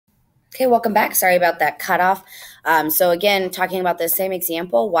Okay, welcome back. Sorry about that cutoff. So again, talking about the same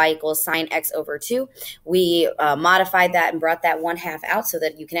example, y equals sine x over 2. We modified that and brought that 1/2 out so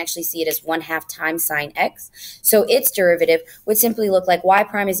that you can actually see it as 1/2 times sine x. So its derivative would simply look like y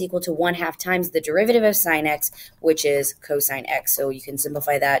prime is equal to 1/2 times the derivative of sine x, which is cosine x. So you can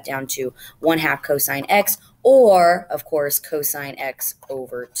simplify that down to 1/2 cosine x, or, of course, cosine x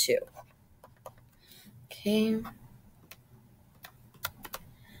over 2. Okay.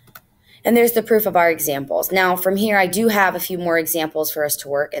 And there's the proof of our examples. Now, from here, I do have a few more examples for us to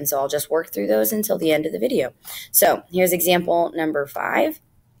work, and so I'll just work through those until the end of the video. So here's example number 5.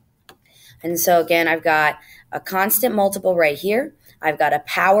 And so again, I've got a constant multiple right here. I've got a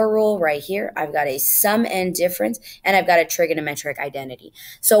power rule right here. I've got a sum and difference, and I've got a trigonometric identity.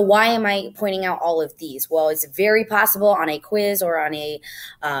 So why am I pointing out all of these? Well, it's very possible on a quiz or on a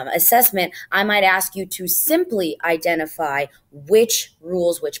assessment, I might ask you to simply identify which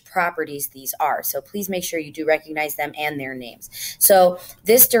rules, which properties these are. So please make sure you do recognize them and their names. So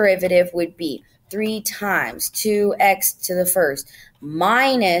this derivative would be 3 times 2x to the first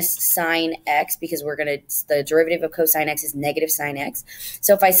minus sine x, because the derivative of cosine x is negative sine x.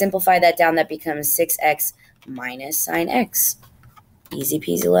 So if I simplify that down, that becomes 6x minus sine x. Easy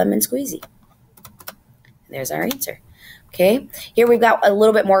peasy lemon squeezy. There's our answer. Okay, here we've got a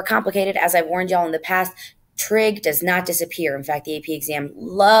little bit more complicated. As I've warned y'all in the past, trig does not disappear. In fact, the AP exam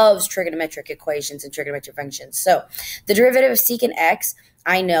loves trigonometric equations and trigonometric functions. So the derivative of secant x,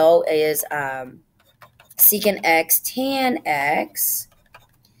 I know, is secant x tan x.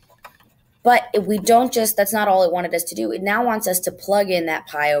 But if we don't that's not all it wanted us to do. It now wants us to plug in that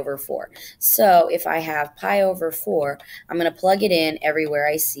pi over 4. So if I have pi over 4, I'm going to plug it in everywhere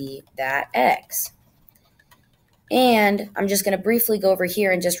I see that x. And I'm just going to briefly go over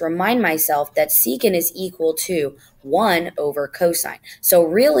here and just remind myself that secant is equal to 1 over cosine. So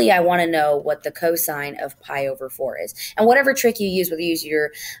really, I want to know what the cosine of pi over 4 is. And whatever trick you use, whether you use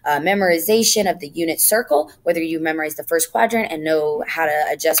your memorization of the unit circle, whether you memorize the first quadrant and know how to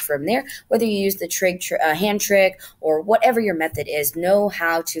adjust from there, whether you use the hand trick, or whatever your method is, know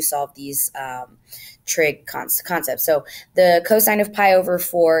how to solve these trig concept. So the cosine of pi over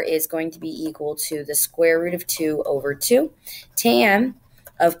 4 is going to be equal to the square root of 2 over 2. Tan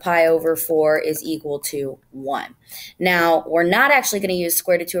of pi over 4 is equal to 1. Now, we're not actually going to use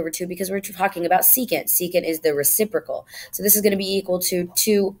square root of 2 over 2 because we're talking about secant. Secant is the reciprocal. So this is going to be equal to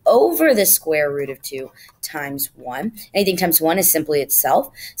 2 over the square root of 2 times 1. Anything times 1 is simply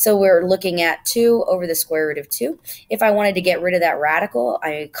itself. So we're looking at 2 over the square root of 2. If I wanted to get rid of that radical,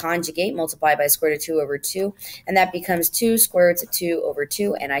 I conjugate, multiply by square root of 2 over 2, and that becomes 2 square roots of 2 over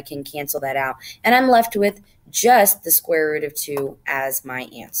 2, and I can cancel that out. And I'm left with just the square root of 2 as my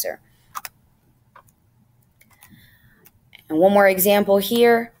answer. And one more example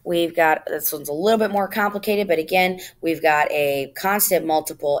here. We've got, this one's a little bit more complicated, but again, we've got a constant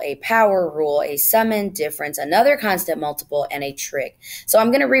multiple, a power rule, a sum and difference, another constant multiple, and a trig. So I'm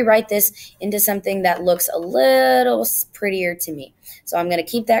going to rewrite this into something that looks a little prettier to me. So I'm going to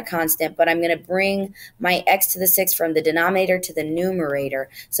keep that constant, but I'm going to bring my x to the 6th from the denominator to the numerator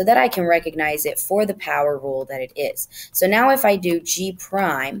so that I can recognize it for the power rule that it is. So now if I do g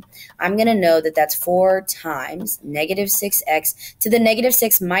prime, I'm going to know that that's 4 times negative 6x to the negative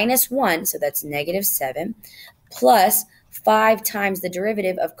 6 minus 1, so that's negative 7, plus 5 times the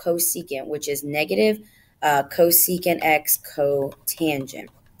derivative of cosecant, which is negative cosecant x cotangent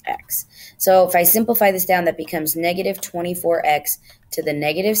x. So if I simplify this down, that becomes negative 24x to the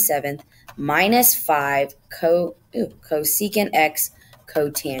negative 7th minus 5 cosecant x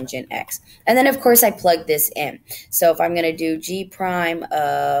cotangent x. And then, of course, I plug this in. So if I'm going to do g prime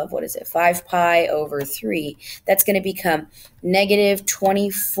of, 5 pi over 3, that's going to become negative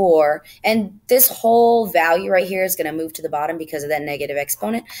 24. And this whole value right here is going to move to the bottom because of that negative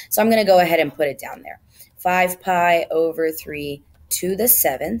exponent. So I'm going to go ahead and put it down there. 5 pi over 3 to the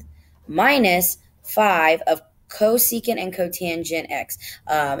 7th minus 5 of cosecant and cotangent x.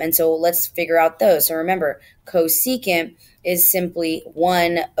 And so let's figure out those. So remember, cosecant is simply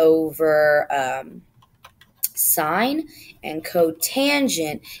 1 over sine, and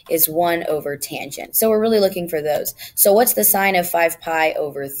cotangent is 1 over tangent. So we're really looking for those. So what's the sine of 5 pi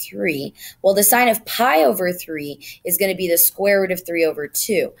over 3? Well, the sine of pi over 3 is going to be the square root of 3 over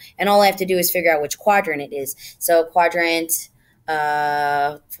 2. And all I have to do is figure out which quadrant it is. So quadrant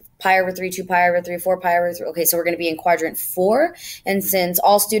pi over 3, 2 pi over 3, 4 pi over 3. Okay, so we're going to be in quadrant 4. And since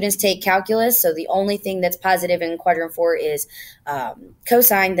all students take calculus, so the only thing that's positive in quadrant 4 is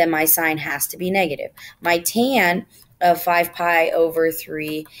cosine, then my sine has to be negative. My tan of 5 pi over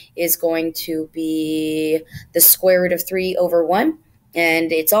 3 is going to be the square root of 3 over 1.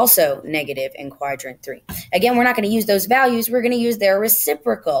 And it's also negative in quadrant 3. Again, we're not going to use those values. We're going to use their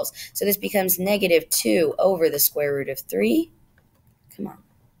reciprocals. So this becomes negative 2 over the square root of 3. Come on.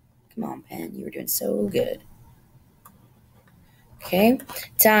 Come on, pen. You were doing so good. Okay,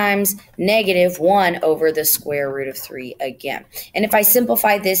 times negative 1 over the square root of 3 again. And if I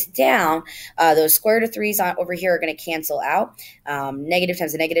simplify this down, those square root of 3's over here are going to cancel out. Negative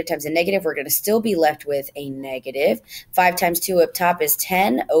times a negative times a negative, we're going to still be left with a negative. 5 times 2 up top is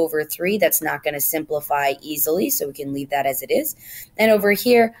 10 over 3. That's not going to simplify easily, so we can leave that as it is. And over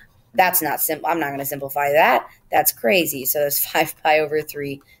here, that's not simple. I'm not going to simplify that. That's crazy. So that's 5 pi over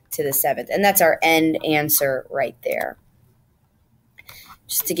 3 to the 7th. And that's our end answer right there.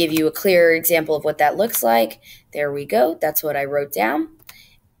 Just to give you a clearer example of what that looks like, there we go. That's what I wrote down.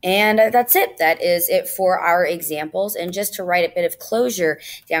 And that's it. That is it for our examples. And just to write a bit of closure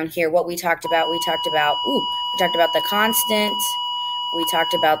down here, what we talked about the constant. We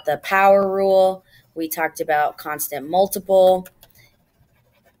talked about the power rule. We talked about constant multiple.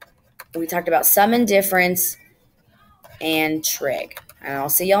 We talked about sum and difference and trig. And I'll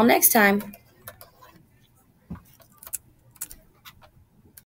see y'all next time.